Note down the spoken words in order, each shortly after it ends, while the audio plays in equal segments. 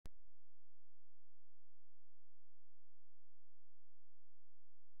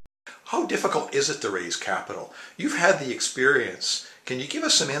How difficult is it to raise capital? You've had the experience. Can you give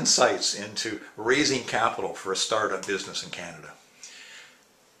us some insights into raising capital for a startup business in Canada?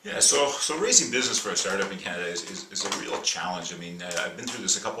 Yeah, so raising business for a startup in Canada is a real challenge. I mean, I've been through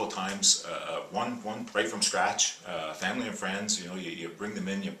this a couple of times. One right from scratch, family and friends. You know, you bring them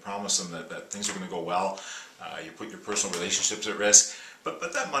in, you promise them that things are going to go well. You put your personal relationships at risk,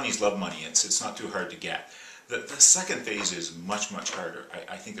 but that money's love money. It's not too hard to get. The second phase is much harder.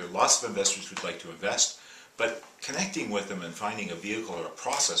 I think there are lots of investors who'd like to invest, but connecting with them and finding a vehicle or a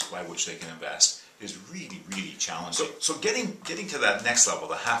process by which they can invest is really challenging. So getting to that next level,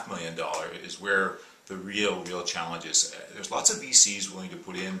 the $500,000, is where the real challenge is. There's lots of VCs willing to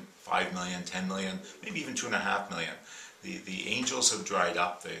put in $5 million, $10 million, maybe even $2.5 million. The angels have dried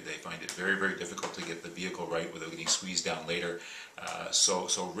up. They find it very difficult to get the vehicle right without getting squeezed down later.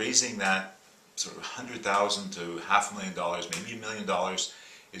 So raising that sort of $100,000 to $500,000, maybe $1 million,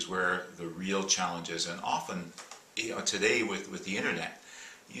 is where the real challenge is. And often, you know, today with the internet,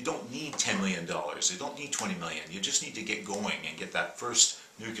 you don't need $10 million, you don't need $20 million, you just need to get going and get that first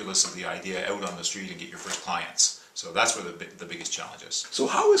nucleus of the idea out on the street and get your first clients. So that's where the biggest challenge is. So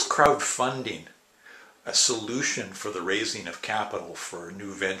how is crowdfunding a solution for the raising of capital for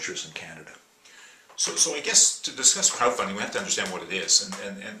new ventures in Canada? So I guess to discuss crowdfunding, we have to understand what it is,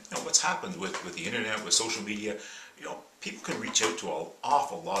 and you know, what's happened with the internet, with social media. You know, people can reach out to an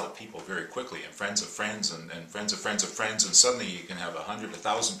awful lot of people very quickly, and friends of friends, and friends of friends of friends, and suddenly you can have 100,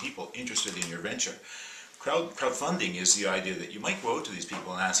 1,000 people interested in your venture. Crowdfunding is the idea that you might go out to these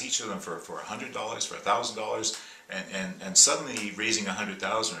people and ask each of them for $100, for $1,000, and suddenly raising $100,000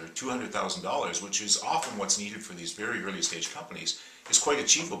 or $200,000, which is often what's needed for these very early stage companies, is quite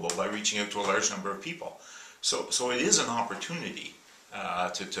achievable by reaching out to a large number of people. So it is an opportunity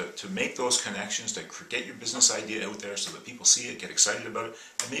to make those connections, to get your business idea out there so that people see it, get excited about it,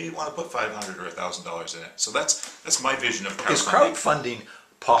 and maybe want to put $500 or $1,000 in it. So that's my vision of crowdfunding. Is crowdfunding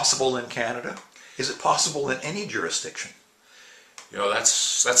possible in Canada? Is it possible in any jurisdiction? You know,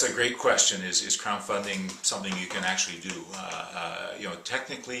 that's a great question. Is crowdfunding something you can actually do? You know,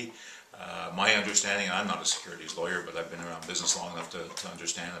 technically, my understanding, and I'm not a securities lawyer, but I've been around business long enough to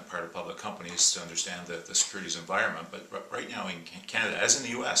understand and part of public companies to understand the securities environment. But right now in Canada, as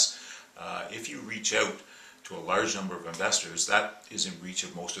in the US, if you reach out to a large number of investors, that is in breach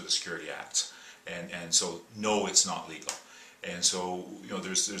of most of the security acts. And so, no, it's not legal. And so, you know,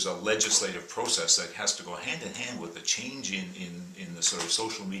 there's a legislative process that has to go hand in hand with the change in the sort of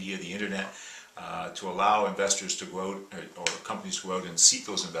social media, the internet, to allow investors to go out, or companies to go out and seek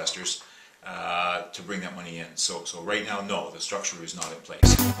those investors to bring that money in. So right now, no, the structure is not in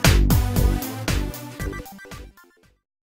place.